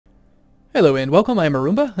Hello and welcome, I am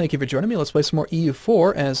Arumba. Thank you for joining me. Let's play some more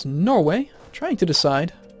EU4 as Norway. Trying to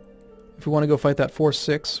decide if we want to go fight that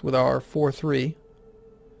 4-6 with our 4-3.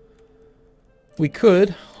 We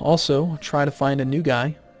could also try to find a new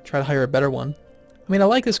guy, try to hire a better one. I mean, I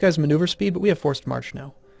like this guy's maneuver speed, but we have forced march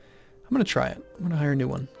now. I'm going to try it. I'm going to hire a new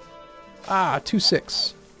one. Ah,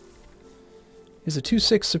 2-6. Is a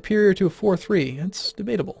 2-6 superior to a 4-3? That's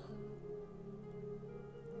debatable.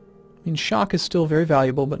 I mean, shock is still very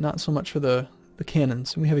valuable, but not so much for the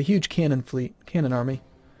cannons. And we have a huge cannon fleet, cannon army.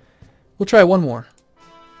 We'll try one more.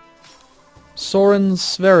 Soren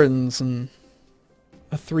Sverens and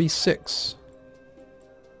a 3-6.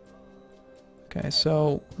 Okay,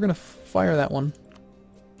 so we're going to fire that one.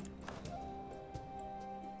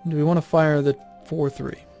 Do we want to fire the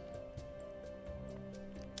 4-3?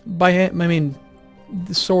 I mean,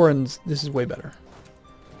 the Soren's, this is way better.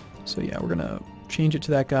 So yeah, we're going to change it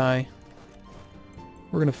to that guy.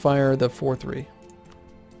 We're going to fire the 4-3.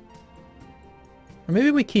 Or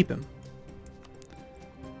maybe we keep him.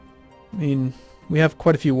 I mean, we have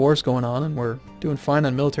quite a few wars going on, and we're doing fine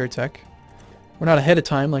on military tech. We're not ahead of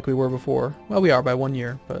time like we were before. Well, we are by 1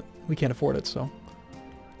 year, but we can't afford it, so.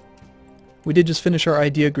 We did just finish our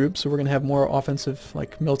idea group, so we're going to have more offensive,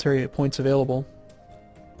 like, military points available.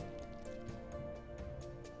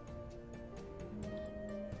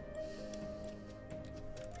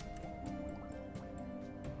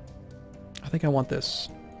 I think I want this.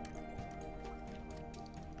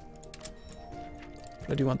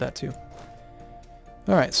 But I do want that too.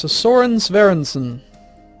 Alright, so Soren Sverensson.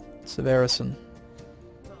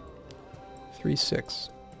 3-6.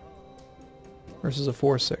 Versus a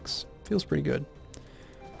 4-6. Feels pretty good.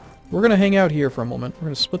 We're going to hang out here for a moment. We're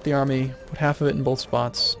going to split the army, put half of it in both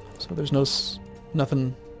spots. So there's no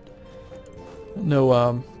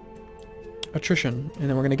attrition, and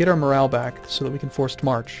then we're going to get our morale back so that we can forced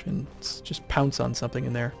march and just pounce on something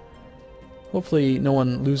in there. Hopefully no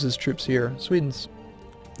one loses troops here. Sweden's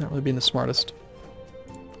not really being the smartest.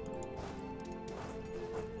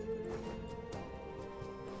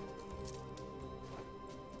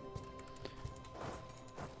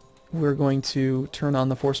 We're going to turn on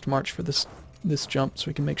the forced march for this jump so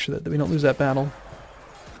we can make sure that we don't lose that battle.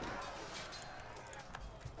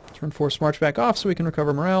 Turn forced march back off so we can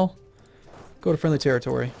recover morale. Go to friendly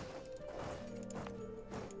territory.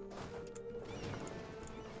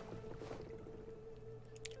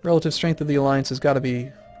 Relative strength of the alliance has got to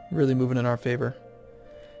be really moving in our favor.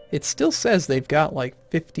 It still says they've got like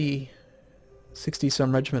 50, 60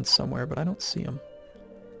 some regiments somewhere, but I don't see them.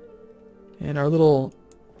 And our little...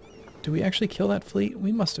 Do we actually kill that fleet?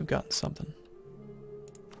 We must have gotten something.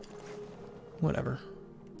 Whatever.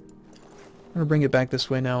 I'm going to bring it back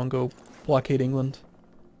this way now and go blockade England.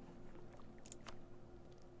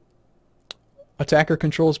 Attacker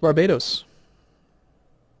controls Barbados.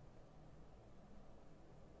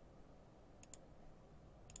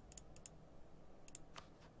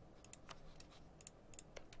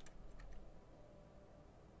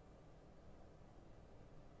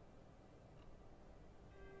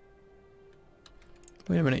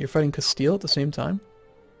 Wait a minute, you're fighting Castile at the same time?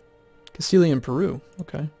 Castile and Peru,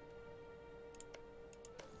 okay.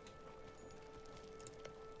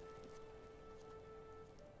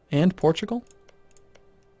 And Portugal?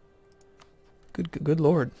 Good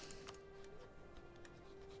lord.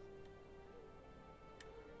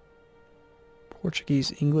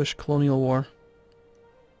 Portuguese-English colonial war.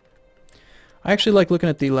 I actually like looking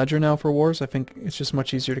at the ledger now for wars. I think it's just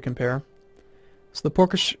much easier to compare. So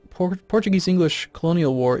the Portuguese-English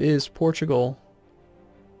colonial war is Portugal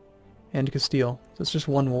and Castile. So it's just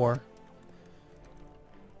one war.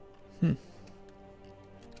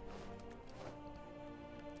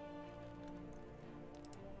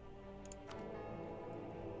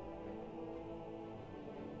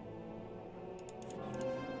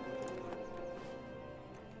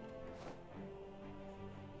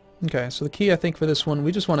 Okay, so the key I think for this one,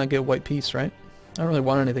 we just want to get white peace, right? I don't really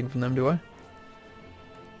want anything from them, do I?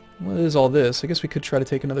 What is all this? I guess we could try to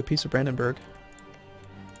take another piece of Brandenburg.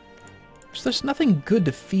 There's nothing good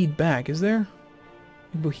to feed back, is there?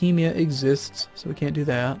 Bohemia exists, so we can't do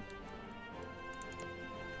that.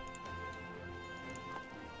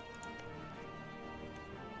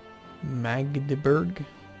 Magdeburg.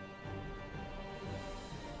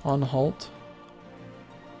 Anhalt.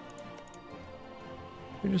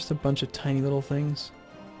 They're just a bunch of tiny little things.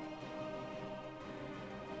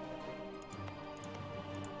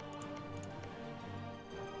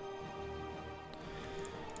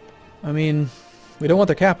 I mean, we don't want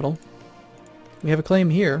their capital. We have a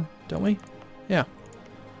claim here, don't we? Yeah.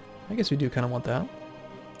 I guess we do kind of want that.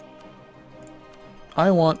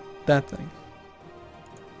 I want that thing.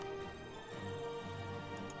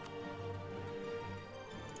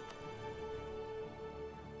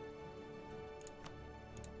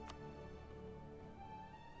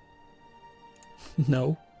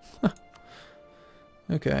 No.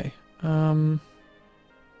 Okay. So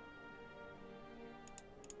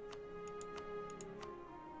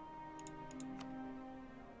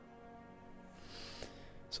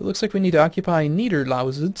it looks like we need to occupy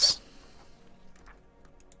Niederlausitz.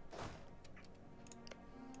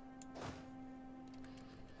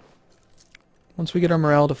 Once we get our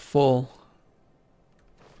morale to full,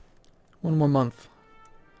 one more month,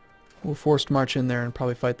 we'll forced march in there and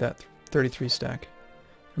probably fight that 33 stack.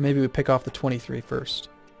 Or maybe we pick off the 23 first.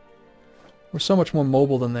 We're so much more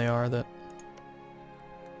mobile than they are that...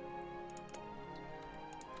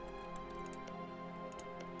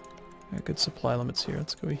 Got good supply limits here.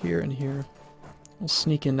 Let's go here and here. We'll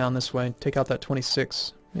sneak in down this way, take out that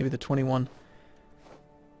 26, maybe the 21.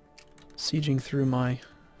 Sieging through my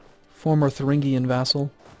former Thuringian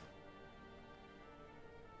vassal.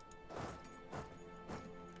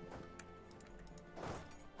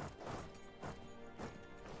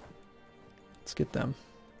 Let's get them.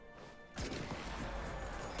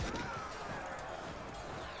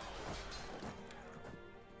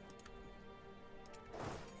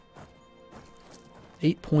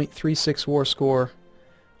 .36 war score.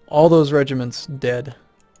 All those regiments dead.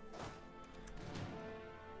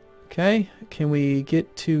 Okay, can we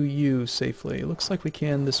get to you safely? It looks like we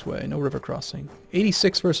can this way. No river crossing.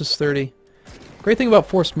 86 versus 30. Great thing about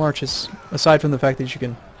forced marches, aside from the fact that you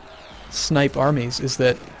can snipe armies, is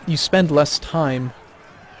that you spend less time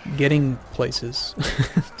getting places.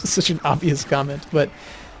 It's such an obvious comment, but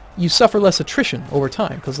you suffer less attrition over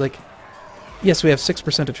time, because, like, yes, we have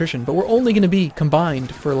 6% attrition, but we're only going to be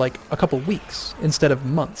combined for, like, a couple weeks instead of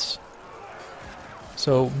months.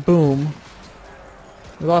 So, boom.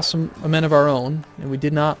 We lost some men of our own, and we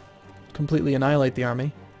did not completely annihilate the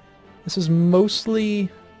army. This is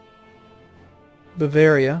mostly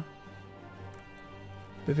Bavaria.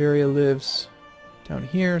 Bavaria lives down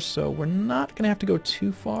here, so we're not going to have to go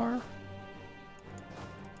too far.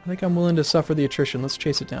 I think I'm willing to suffer the attrition. Let's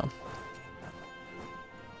chase it down.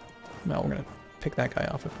 No, we're going to pick that guy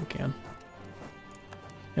off if we can.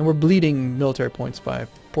 And we're bleeding military points by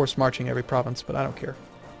forced marching every province, but I don't care.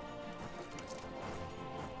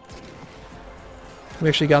 We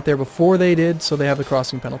actually got there before they did, so they have the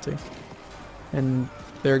crossing penalty. And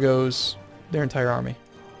there goes their entire army.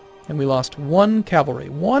 And we lost one cavalry.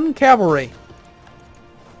 One cavalry!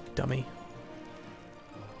 Dummy.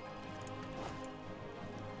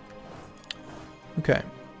 Okay.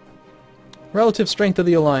 Relative strength of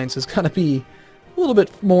the alliance is going to be a little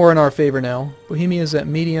bit more in our favor now. Bohemia is at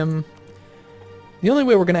medium. The only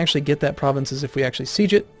way we're going to actually get that province is if we actually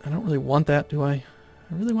siege it. I don't really want that, do I?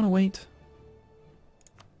 I really want to wait.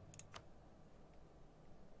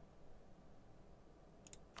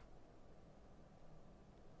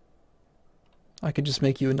 I could just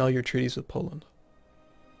make you annul your treaties with Poland.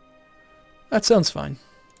 That sounds fine.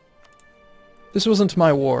 This wasn't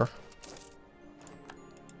my war.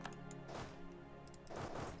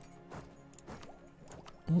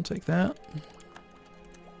 We'll take that.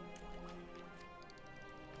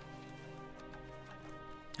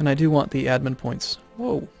 And I do want the admin points.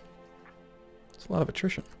 Whoa. That's a lot of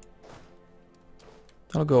attrition.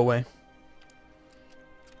 That'll go away.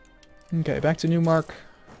 Okay, back to Newmark.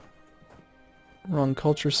 Wrong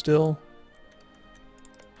culture still.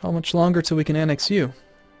 How much longer till we can annex you?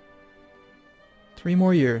 3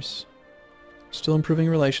 more years. Still improving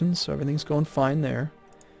relations, so everything's going fine there.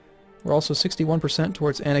 We're also 61%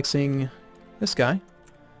 towards annexing this guy,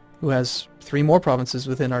 who has 3 more provinces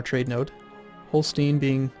within our trade node. Holstein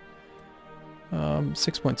being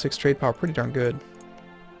 6.6 trade power, pretty darn good.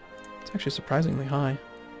 It's actually surprisingly high.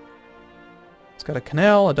 It's got a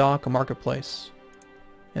canal, a dock, a marketplace,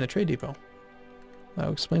 and a trade depot. That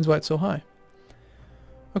explains why it's so high.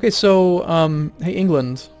 Okay, so, hey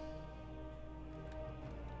England.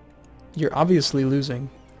 You're obviously losing.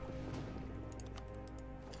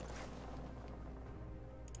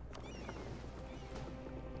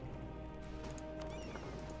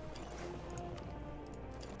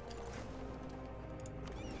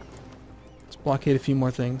 Let's blockade a few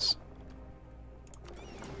more things.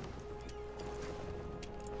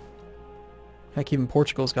 Heck, even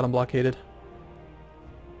Portugal's got them blockaded.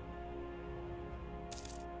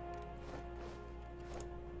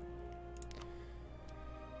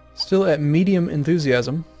 Still at medium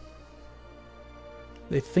enthusiasm.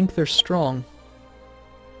 They think they're strong.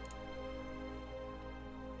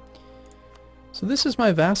 So this is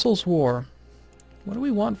my vassal's war. What do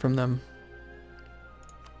we want from them?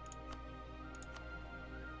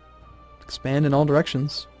 Expand in all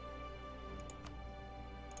directions.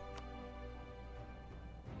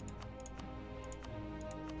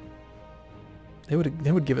 They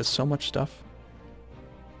would give us so much stuff.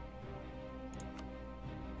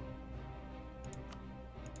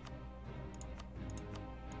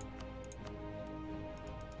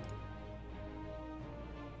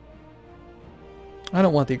 I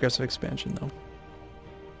don't want the aggressive expansion though.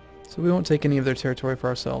 So we won't take any of their territory for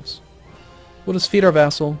ourselves. We'll just feed our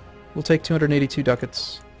vassal. We'll take 282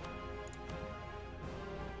 ducats.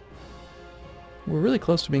 We're really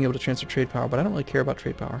close to being able to transfer trade power, but I don't really care about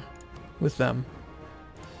trade power with them.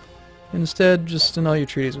 Instead, just annul your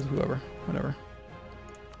treaties with whoever. Whatever.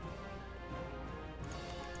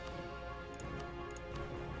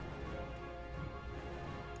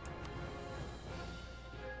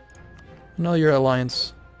 Annul your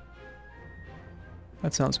alliance.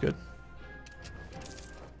 That sounds good.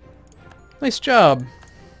 Nice job!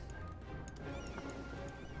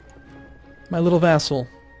 My little vassal.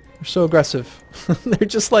 They're so aggressive. They're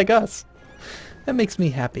just like us. That makes me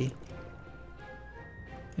happy.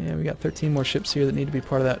 Yeah, we got 13 more ships here that need to be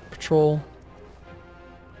part of that patrol.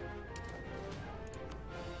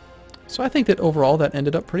 So I think that overall that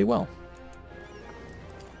ended up pretty well.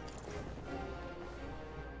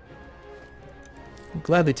 I'll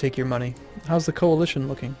gladly take your money. How's the coalition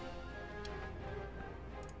looking?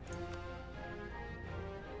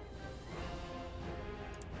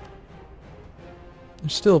 They're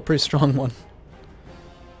still a pretty strong one.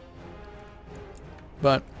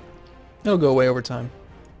 But it'll go away over time.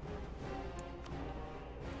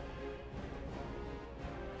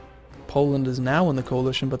 Poland is now in the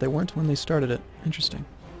coalition, but they weren't when they started it. Interesting.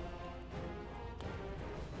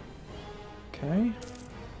 Okay.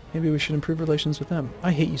 Maybe we should improve relations with them.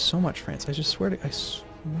 I hate you so much, France. I just swear to... I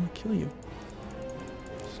want to kill you.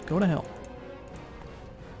 Just go to hell.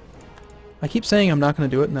 I keep saying I'm not going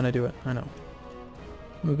to do it, and then I do it. I know.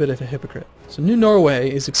 I'm a bit of a hypocrite. So New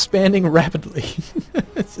Norway is expanding rapidly.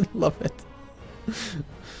 I love it.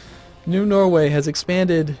 New Norway has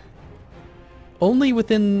expanded only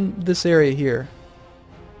within this area here.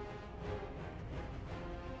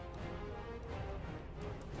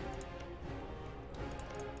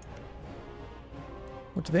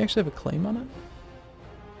 What, do they actually have a claim on it?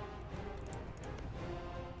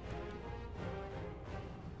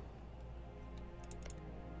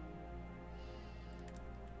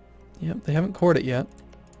 Yep, they haven't cored it yet.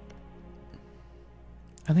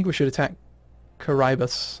 I think we should attack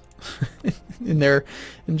Caribus in there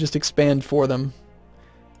and just expand for them.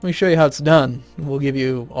 Let me show you how it's done. We'll give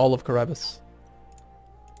you all of Caribus.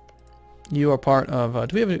 You are part of...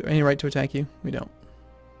 do we have any right to attack you? We don't.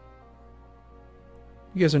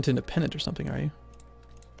 You guys aren't independent or something, are you?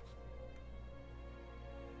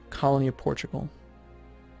 Colony of Portugal.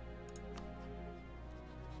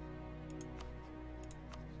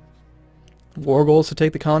 War goal is to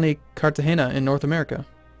take the colony Cartagena in North America.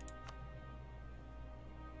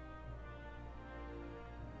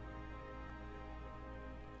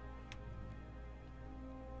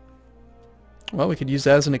 Well, we could use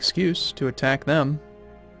that as an excuse to attack them.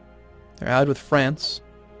 They're allied with France,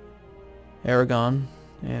 Aragon,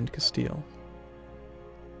 and Castile.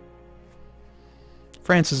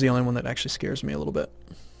 France is the only one that actually scares me a little bit.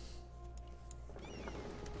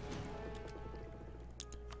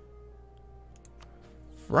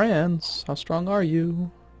 France, how strong are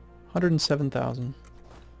you? 107,000.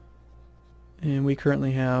 And we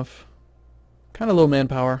currently have kind of low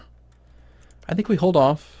manpower. I think we hold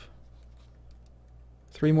off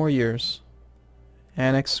 3 more years.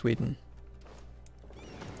 Annex Sweden.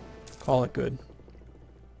 Call it good.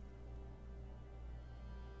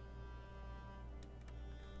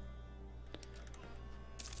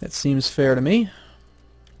 That seems fair to me.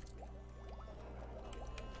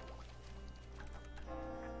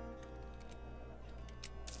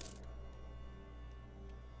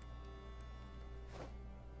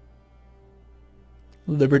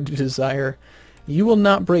 Liberty desire. You will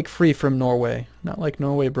not break free from Norway. Not like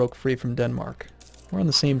Norway broke free from Denmark. We're on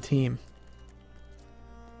the same team.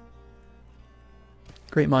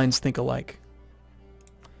 Great minds think alike.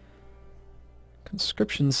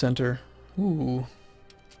 Conscription Center. Ooh.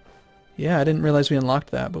 Yeah, I didn't realize we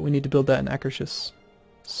unlocked that, but we need to build that in Akershus.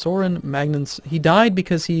 Soren Magnus. He died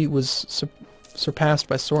because he was surpassed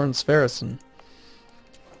by Soren Sverresson.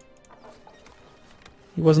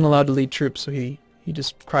 He wasn't allowed to lead troops, so he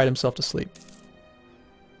just cried himself to sleep.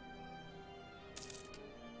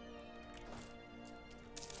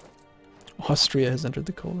 Austria has entered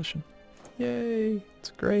the coalition. Yay!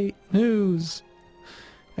 It's great news!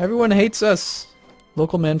 Everyone hates us.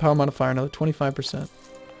 Local manpower modifier, another 25%.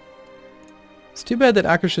 It's too bad that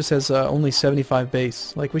Akershus has only 75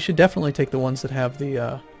 base. Like, we should definitely take the ones that have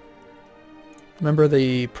the, remember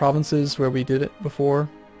the provinces where we did it before?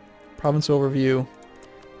 Province overview,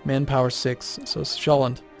 manpower 6. So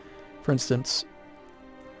Sjolland, for instance.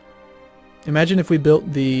 Imagine if we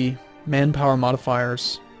built the manpower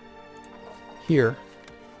modifiers here.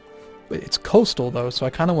 It's coastal though, so I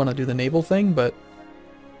kind of want to do the naval thing, but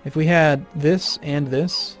if we had this and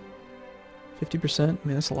this, 50%, I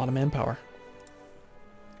mean that's a lot of manpower.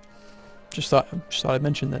 Just thought I'd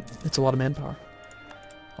mention that it's a lot of manpower.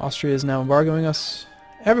 Austria is now embargoing us.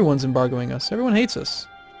 Everyone's embargoing us. Everyone hates us.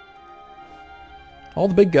 All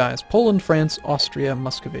the big guys. Poland, France, Austria,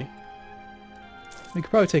 Muscovy. We could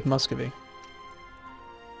probably take Muscovy.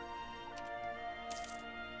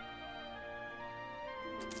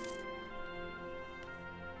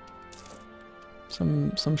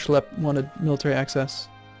 Some schlep wanted military access.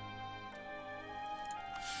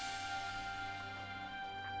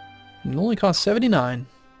 And it only cost 79.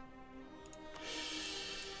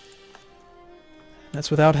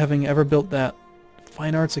 That's without having ever built that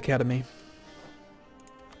Fine Arts Academy.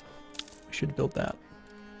 We should build that.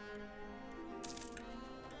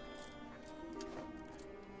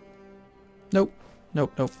 Nope.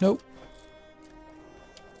 Nope, nope, nope.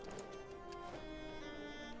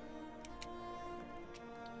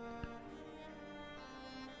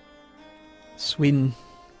 Sweden.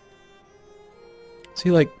 See,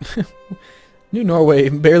 like, New Norway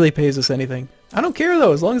barely pays us anything. I don't care,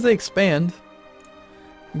 though, as long as they expand.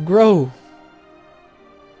 Grow.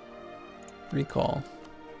 Recall.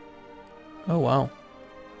 Oh, wow.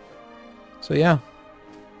 So, yeah.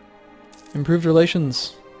 Improved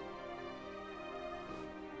relations.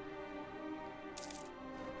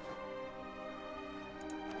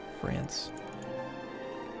 France.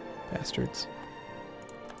 Bastards.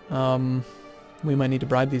 We might need to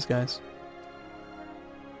bribe these guys.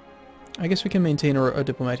 I guess we can maintain a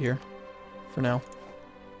diplomat here for now.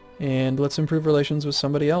 And let's improve relations with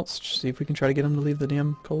somebody else. Just see if we can try to get them to leave the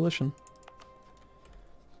damn coalition.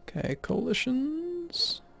 Okay,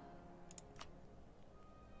 coalitions.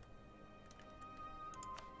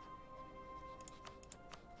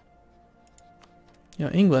 You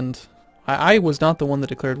know, England, I was not the one that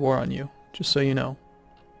declared war on you, just so you know.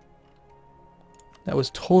 That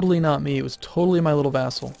was totally not me. It was totally my little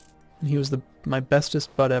vassal. And he was my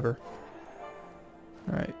bestest bud ever.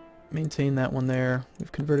 Alright, maintain that one there.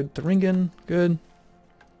 We've converted Thuringen. Good.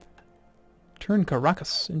 Turn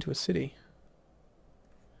Caracas into a city.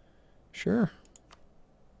 Sure.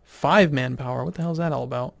 5 manpower. What the hell is that all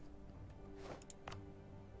about?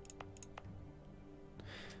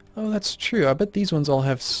 Oh, that's true. I bet these ones all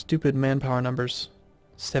have stupid manpower numbers.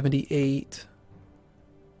 78.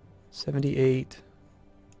 78.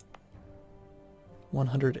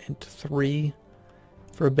 103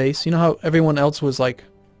 for a base. You know how everyone else was like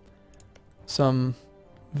some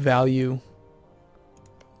value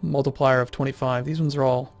multiplier of 25. These ones are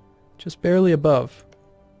all just barely above.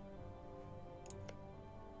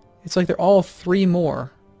 It's like they're all 3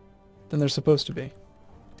 more than they're supposed to be.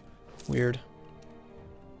 Weird.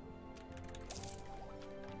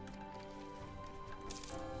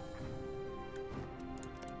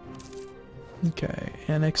 Okay,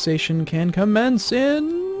 annexation can commence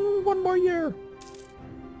in 1 more year.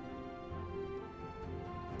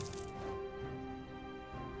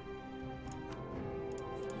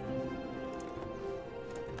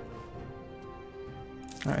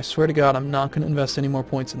 Alright, I swear to God, I'm not going to invest any more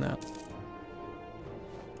points in that.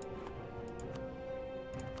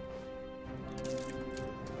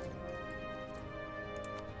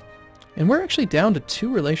 And we're actually down to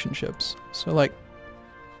 2 relationships. So, like,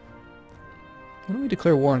 why don't we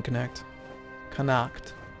declare war on Connacht?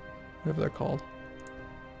 Connacht. Whatever they're called.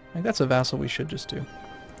 Like, that's a vassal we should just do.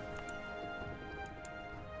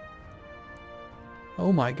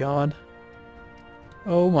 Oh my god.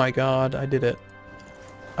 Oh my god, I did it.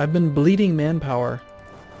 I've been bleeding manpower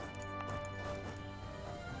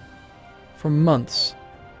for months,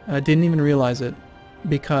 and I didn't even realize it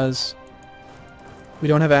because we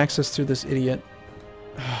don't have access through this idiot.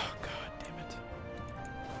 Oh, god damn it.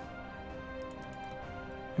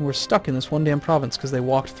 And we're stuck in this one damn province because they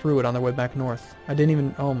walked through it on their way back north. I didn't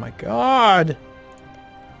even... Oh my god!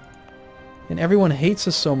 And everyone hates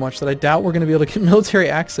us so much that I doubt we're going to be able to get military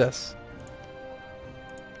access.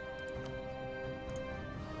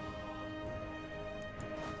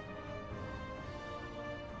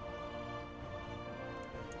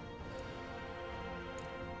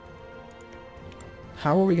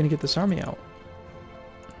 How are we going to get this army out?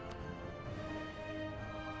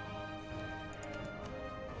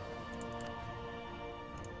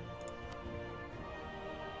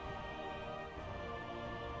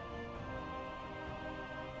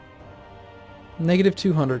 Negative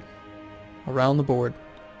 200. Around the board.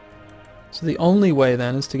 So the only way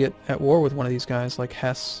then is to get at war with one of these guys like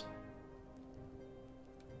Hesse.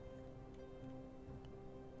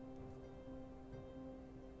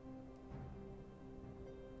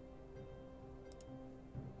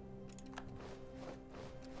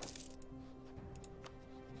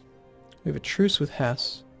 We have a truce with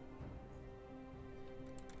Hesse.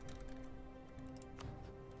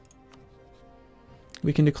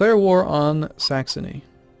 We can declare war on Saxony.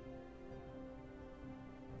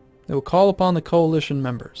 They will call upon the coalition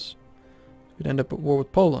members. We'd end up at war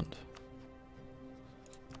with Poland.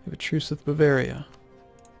 We have a truce with Bavaria.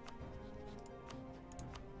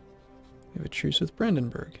 We have a truce with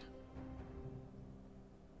Brandenburg.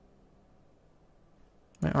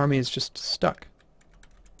 My army is just stuck.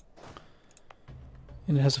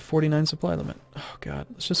 And it has a 49 supply limit. Oh god,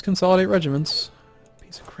 let's just consolidate regiments.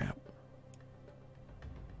 Piece of crap.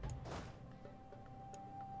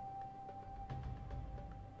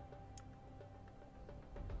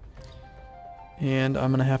 And I'm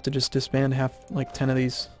gonna have to just disband like 10 of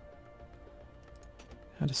these.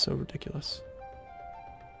 That is so ridiculous.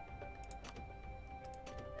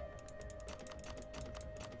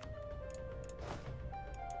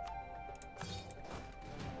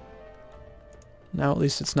 Now at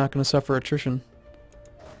least it's not going to suffer attrition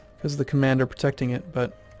because of the commander protecting it,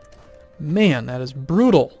 but man, that is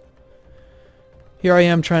brutal. Here I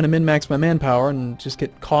am trying to min-max my manpower and just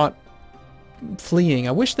get caught fleeing.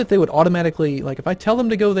 I wish that they would automatically, like if I tell them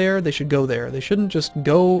to go there, they should go there. They shouldn't just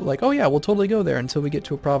go like, oh yeah, we'll totally go there until we get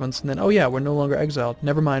to a province and then, oh yeah, we're no longer exiled.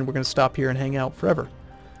 Never mind, we're going to stop here and hang out forever.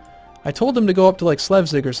 I told them to go up to like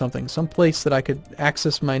Slevzig or something, some place that I could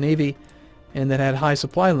access my navy and that had high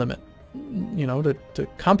supply limit. You know, to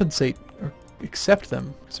compensate or accept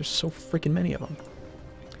them, because there's so freaking many of them.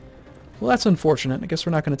 Well, that's unfortunate. I guess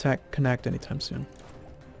we're not going to attack Connacht anytime soon.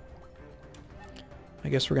 I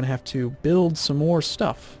guess we're going to have to build some more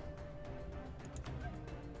stuff.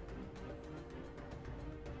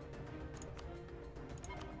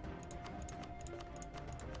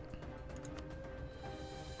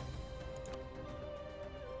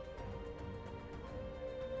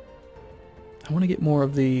 I want to get more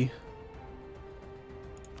of the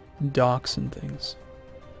docks and things.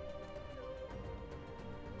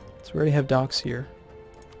 So we already have docks here.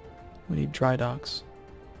 We need dry docks.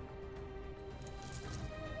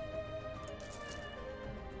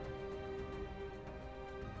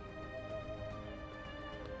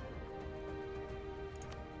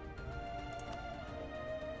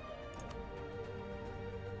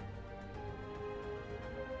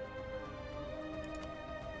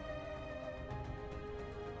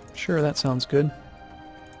 Sure, that sounds good.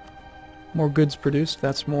 More goods produced,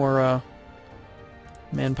 that's more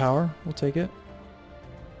manpower. We'll take it.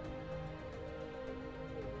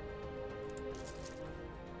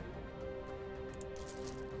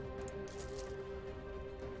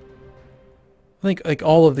 I think like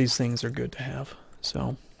all of these things are good to have.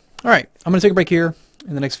 So, alright, I'm going to take a break here.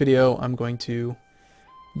 In the next video, I'm going to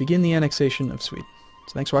begin the annexation of Sweden.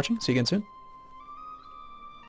 So thanks for watching. See you again soon.